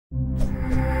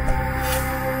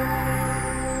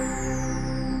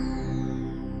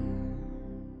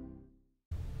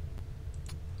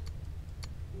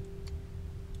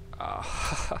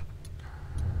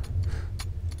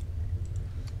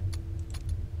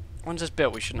Once it's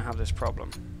built, we shouldn't have this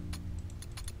problem.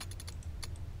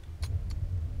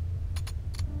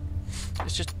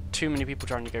 It's just too many people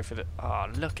trying to go for the... Oh,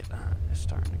 look at that. It's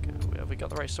starting to go. Have we got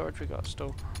the right storage? We got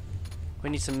still. We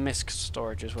need some misc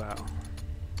storage as well.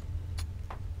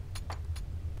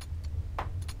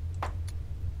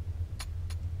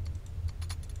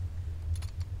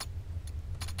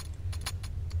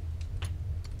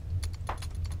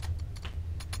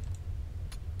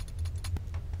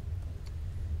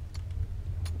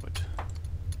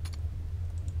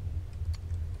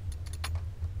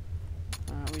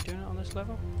 Are we doing it on this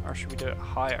level? Or should we do it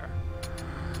higher?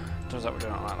 Turns out we're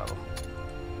doing it on that level.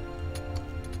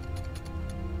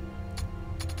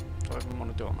 Do I even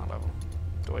want to do it on that level?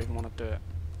 Do I even want to do it?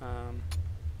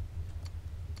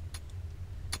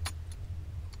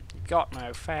 You got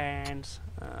no fans.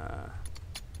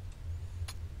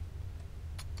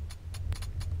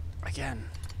 Again,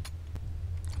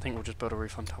 I think we'll just build a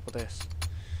roof on top of this.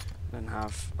 And then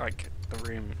have, like, the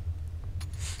room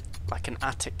like an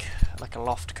attic, like a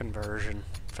loft conversion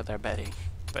for their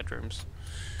bedrooms.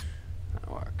 That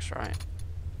works, right?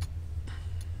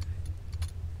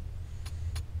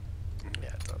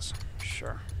 Yeah, it does.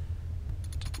 Sure.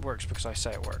 It works because I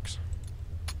say it works.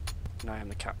 And I am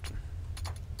the captain.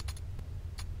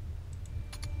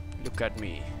 Look at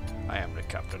me. I am the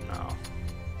captain now.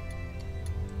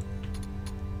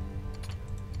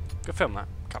 Go film that,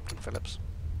 Captain Phillips.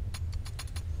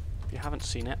 If you haven't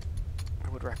seen it, I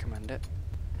would recommend it.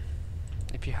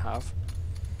 If you have,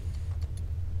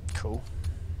 cool.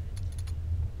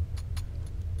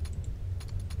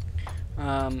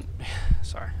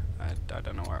 Sorry, I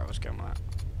don't know where I was going with that.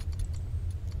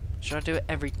 Should I do it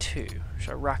every 2?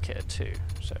 Should I rack it at 2?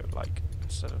 So like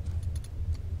instead of,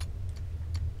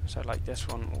 so like this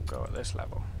one will go at this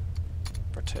level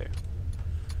for 2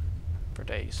 for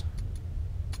days.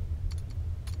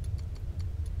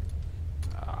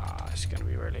 It's going to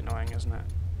be really annoying, isn't it?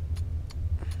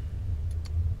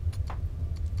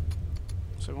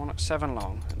 So we want it 7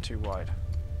 long and 2 wide.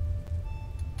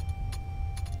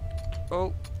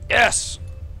 Oh, yes!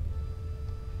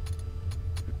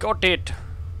 We got it!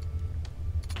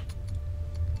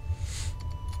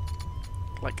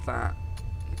 Like that.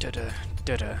 Da-da,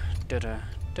 da-da, da-da,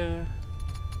 da.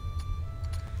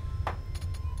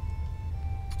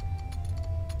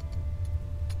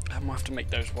 I'm gonna have to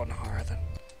make those 1 higher then.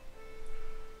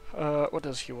 What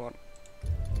does he want?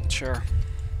 Sure.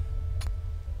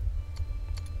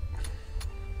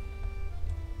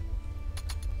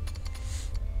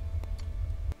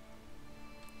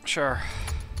 Sure.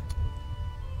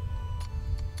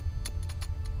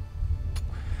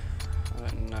 I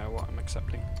don't know what I'm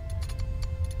accepting.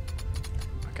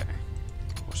 Okay.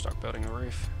 We'll start building a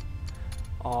roof.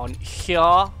 On here,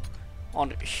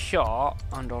 and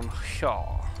on here.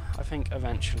 I think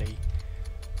eventually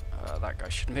that guy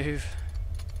should move.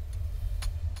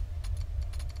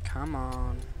 Come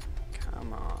on.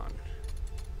 Come on.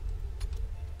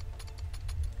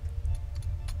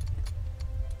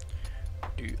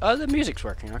 Oh, the music's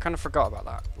working. I kind of forgot about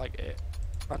that. Like,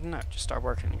 I don't know, it just started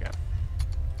working again.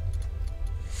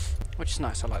 Which is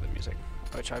nice. I like the music.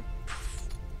 Which I...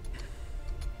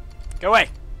 Go away!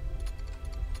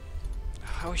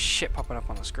 How is shit popping up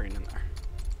on the screen in there?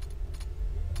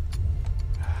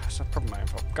 It's probably my own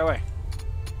fault. Go away.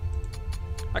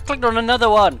 I clicked on another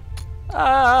one!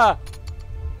 Ah!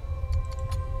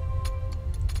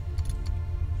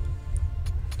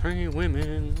 3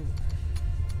 women.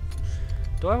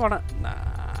 Do I wanna? Nah.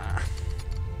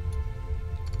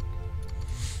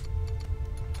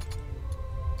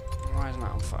 Why isn't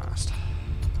that on fast?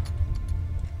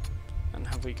 And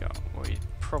have we got? We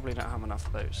probably don't have enough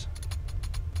of those.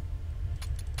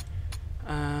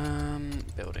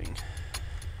 Building.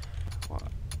 What?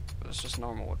 That's just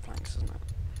normal wood planks, isn't it?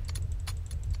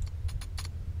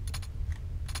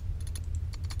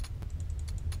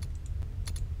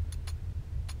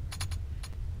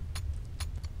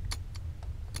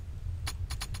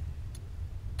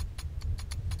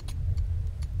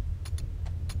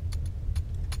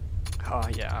 Oh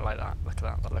yeah, I like that. Look at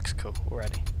that. That looks cool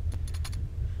already.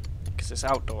 Because it's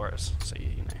outdoors, so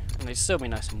you know, and they'd still be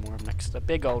nice and warm next to the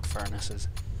big old furnaces.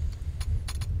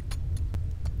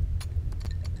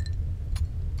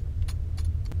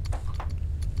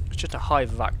 It's just a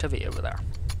hive of activity over there.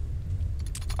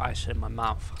 Ice in my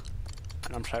mouth,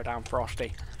 and I'm so damn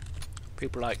frosty.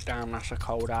 People like, damn, that's a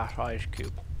cold ass ice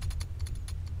cube.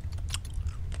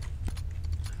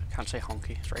 Can't say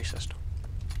honky, it's racist.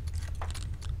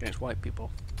 Against white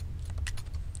people.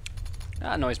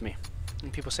 That annoys me. When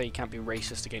people say you can't be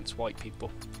racist against white people.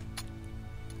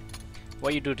 Why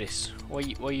you do this?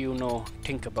 Why you know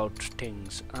think about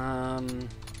things? What do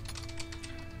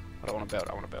I want to build?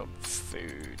 I want to build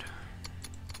food.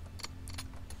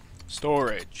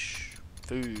 Storage.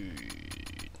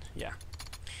 Food. Yeah.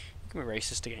 You can be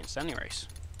racist against any race.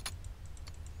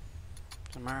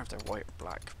 Doesn't matter if they're white or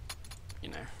black. You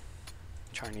know.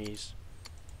 Chinese.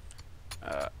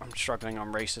 I'm struggling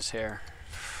on races here.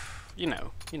 You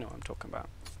know what I'm talking about.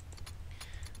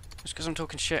 Just because I'm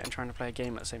talking shit and trying to play a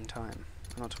game at the same time.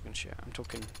 I'm not talking shit. I'm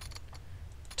talking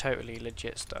totally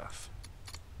legit stuff.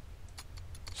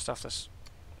 Stuff that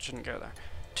shouldn't go there.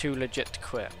 Too legit to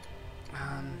quit.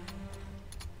 I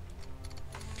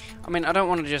mean, I don't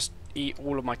want to just eat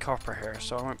all of my copper here,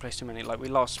 so I won't place too many. Like, we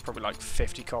lost probably like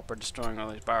 50 copper destroying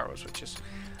all these barrels, which is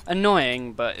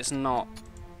annoying, but it's not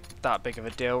that big of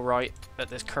a deal, right? At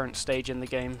this current stage in the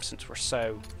game, since we're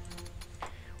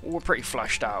pretty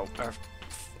fleshed out.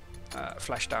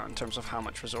 Fleshed out in terms of how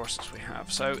much resources we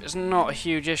have, so it's not a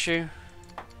huge issue.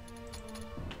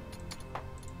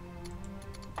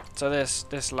 So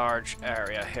this large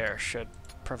area here should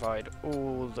provide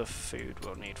all the food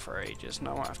we'll need for ages, and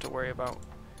I won't have to worry about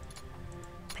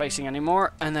placing any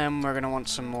more. And then we're gonna want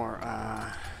some more.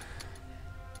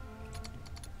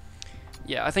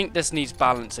 Yeah, I think this needs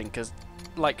balancing, because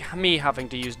like me having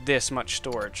to use this much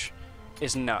storage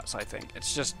is nuts. I think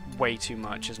it's just way too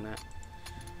much, isn't it?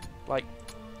 Like,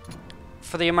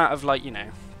 for the amount of, like, you know,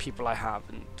 people I have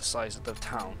and the size of the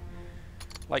town,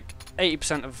 like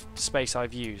 80% of the space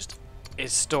I've used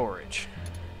is storage.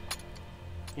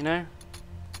 You know?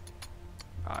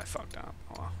 Oh, I fucked up.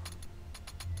 Oh, well.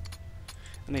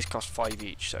 And these cost 5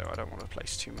 each, so I don't want to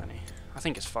place too many. I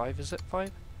think it's 5, is it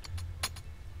 5?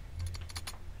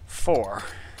 4.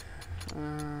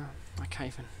 I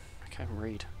can't even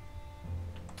read.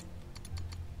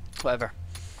 Whatever.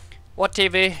 What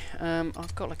TV?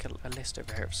 I've got like a list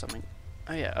over here of something.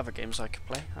 Oh yeah, other games I could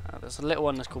play. There's a little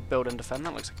one that's called Build and Defend.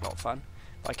 That looks like a lot of fun.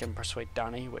 I can persuade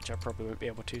Danny, which I probably won't be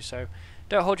able to, so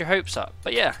don't hold your hopes up.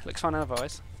 But yeah, looks fun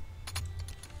otherwise.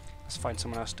 Let's find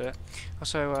someone else to do it.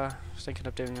 Also, I was thinking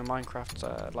of doing a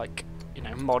Minecraft, like, you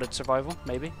know, modded survival,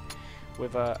 maybe,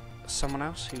 with someone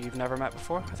else who you've never met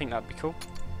before. I think that'd be cool.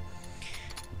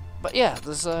 But yeah,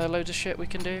 there's loads of shit we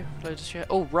can do. Loads of shit.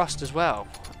 Oh, Rust as well.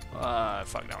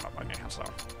 Fuck no, I'm not buying it. Cancel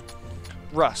that one.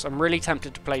 Rust. I'm really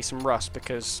tempted to play some Rust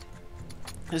because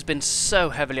it's been so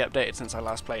heavily updated since I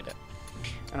last played it,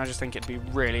 and I just think it'd be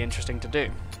really interesting to do.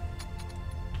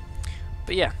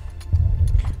 But yeah.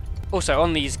 Also,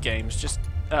 on these games, just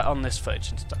on this footage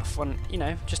and stuff, when, you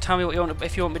know, just tell me what you want.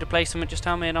 If you want me to play something, just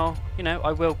tell me, and I'll, you know,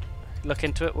 I will look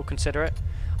into it. We'll consider it.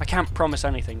 I can't promise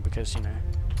anything because, you know,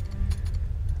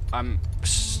 I'm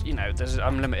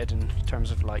limited in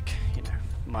terms of, like, you know,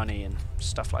 money and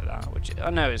stuff like that, which I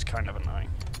know is kind of annoying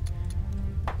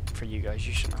for you guys.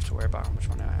 You shouldn't have to worry about how much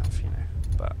money I have, you know.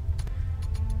 But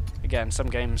again, some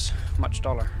games much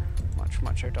dollar.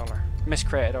 Much dollar.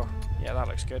 Miscreated. Oh yeah, that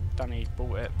looks good. Danny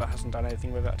bought it but hasn't done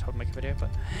anything with it. I told him to make a video,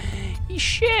 but he's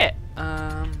shit.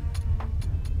 Nah,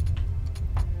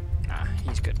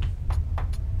 he's good.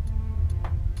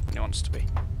 He wants to be.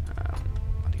 I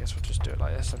guess we'll just do it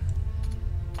like this then.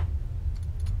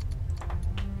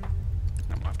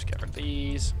 Then we'll have to get rid of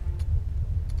these.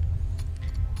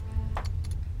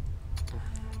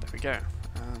 There we go.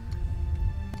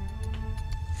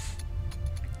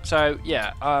 So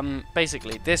yeah,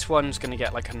 basically this one's gonna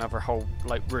get like another whole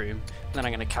like room, and then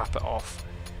I'm gonna cap it off.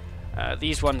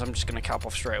 These ones I'm just gonna cap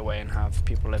off straight away and have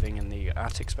people living in the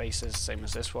attic spaces, same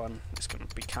as this one. It's gonna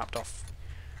be capped off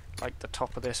like the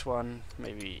top of this one,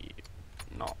 maybe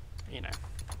not, you know.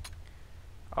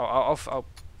 I'll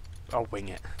wing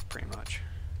it pretty much.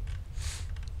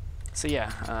 So yeah,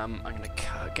 I'm gonna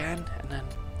cut again, and then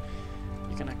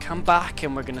you're gonna come back,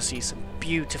 and we're gonna see some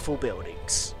beautiful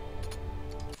buildings.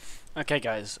 Okay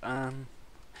guys, I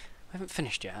haven't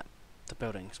finished yet, the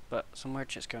buildings, but some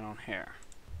weird shit's going on here.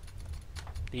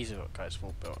 These are what guys have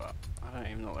all built up. I don't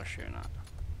even know what they're shooting at.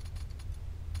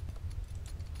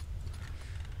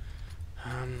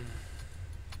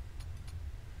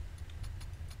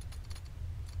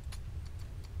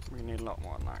 We need a lot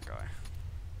more than that guy.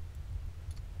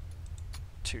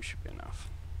 2 should be enough.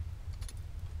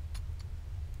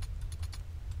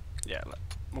 Yeah, look.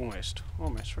 Almost,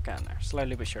 we're getting there.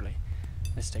 Slowly but surely.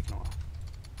 It's taking a while.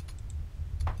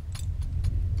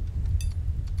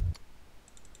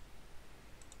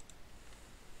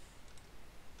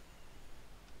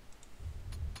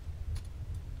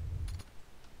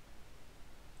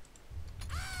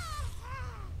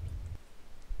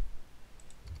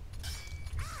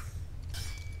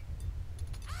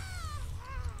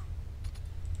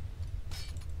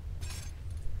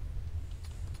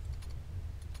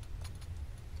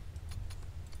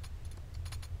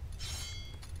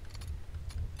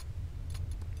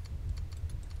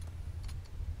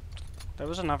 There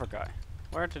was another guy.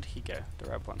 Where did he go? The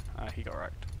red one. He got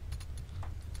wrecked.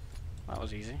 That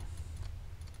was easy.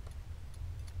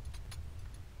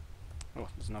 Oh,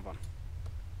 there's another one.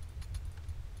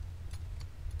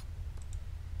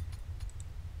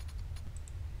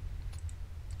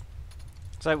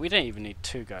 So we don't even need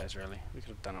two guys really. We could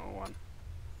have done it with one.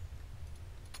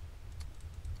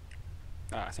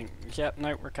 I think, yeah,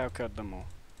 no, we're cow-code them all.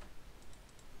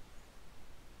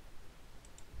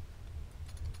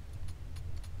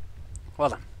 Well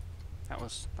then, that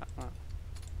was that.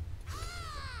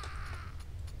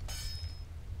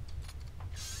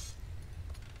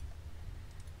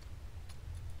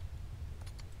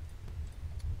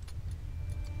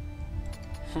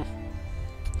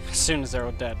 As soon as they're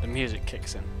all dead, the music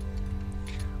kicks in.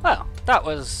 Well, that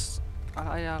was...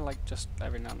 I like just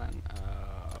every now and then,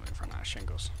 we've run out of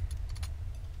shingles.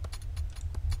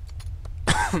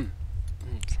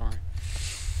 Sorry.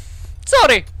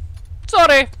 Sorry!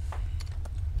 Sorry!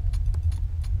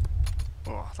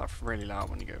 Oh, that's really loud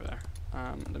when you go over there.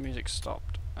 The music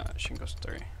stopped at shingles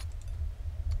 3.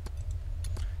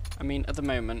 I mean, at the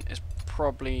moment, it's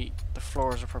probably... the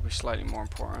floors are probably slightly more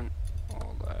important,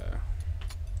 although...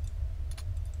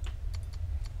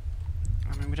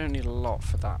 I mean, we don't need a lot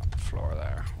for that floor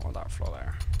there, or that floor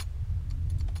there.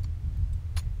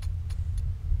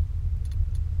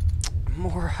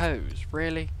 More hose,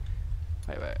 really?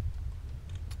 Wait.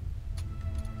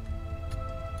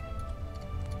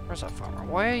 Where's that farmer?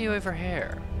 Why are you over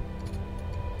here?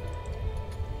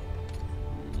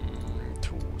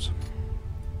 Tools.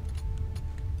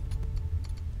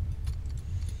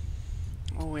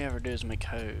 All we ever do is make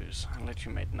hose. I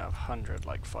literally made enough 100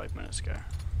 like 5 minutes ago.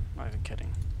 Not even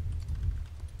kidding.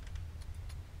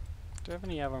 Do we have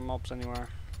any other mobs anywhere?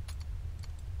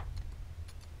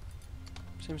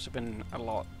 Seems to have been a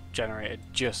lot generated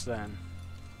just then.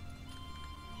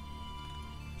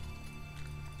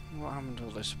 What happened to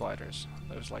all those spiders?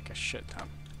 There was like a shit ton.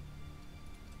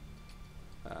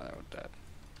 They're all dead.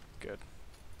 Good.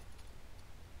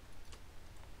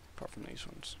 Apart from these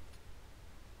ones.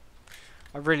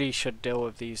 I really should deal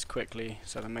with these quickly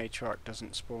so the matriarch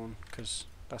doesn't spawn, because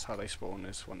that's how they spawn,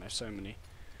 is when there's so many.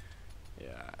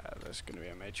 Yeah, there's going to be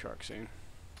a matriarch soon.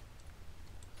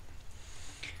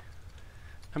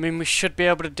 I mean, we should be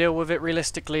able to deal with it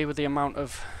realistically with the amount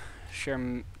of sheer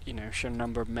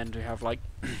number of men we have. Like,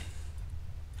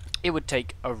 it would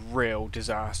take a real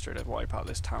disaster to wipe out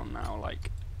this town now.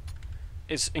 Like,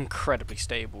 it's incredibly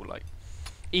stable. Like,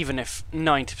 even if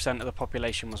 90% of the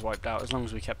population was wiped out, as long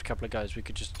as we kept a couple of guys, we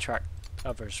could just attract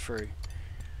others through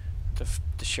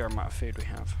the sheer amount of food we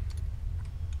have.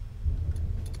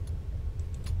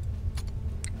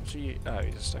 So you, oh,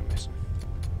 you're just so missing.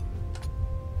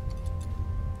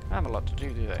 I have a lot to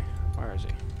do they? Where is he?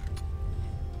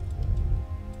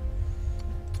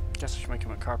 Guess I should make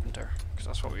him a carpenter, because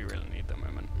that's what we really need at the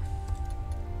moment.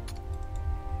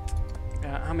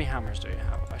 How many hammers do you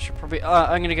have? I should probably...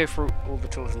 I'm going to go through all the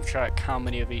tools and check how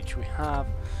many of each we have.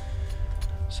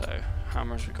 So,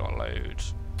 hammers we got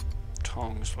loads.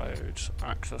 Tongs loads.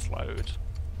 Axes loads.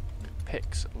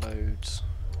 Picks loads.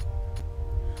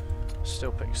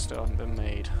 Steel picks still haven't been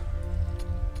made.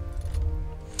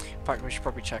 In fact, we should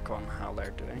probably check on how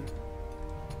they're doing.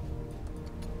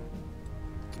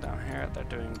 Down here, they're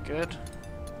doing good,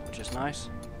 which is nice.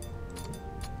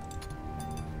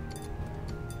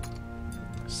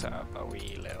 Set up a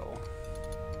wee little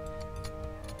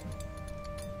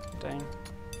thing.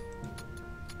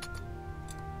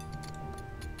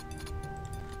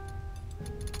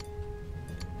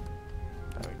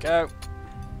 There we go.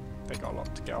 They got a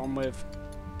lot to get on with.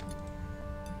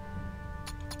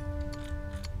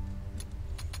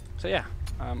 So yeah,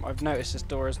 I've noticed this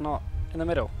door is not in the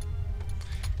middle.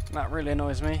 And that really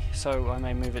annoys me, so I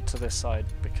may move it to this side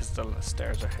because the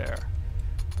stairs are here.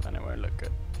 But then it won't look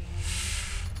good.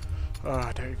 Oh,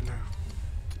 I don't even know.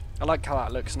 I like how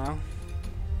that looks now.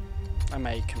 I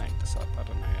may connect this up, I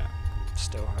don't know yet.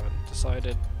 Still haven't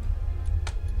decided.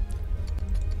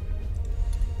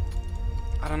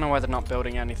 I don't know why they're not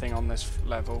building anything on this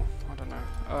level. I don't know.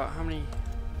 How many...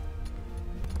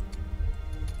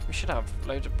 We should have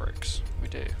loads of bricks. We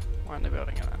do. Why aren't they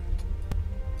building it then?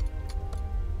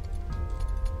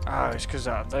 Oh, it's because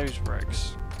of those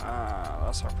bricks.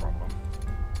 That's our problem.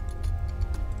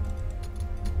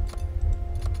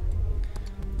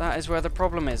 That is where the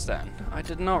problem is then. I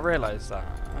did not realise that.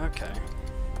 Okay.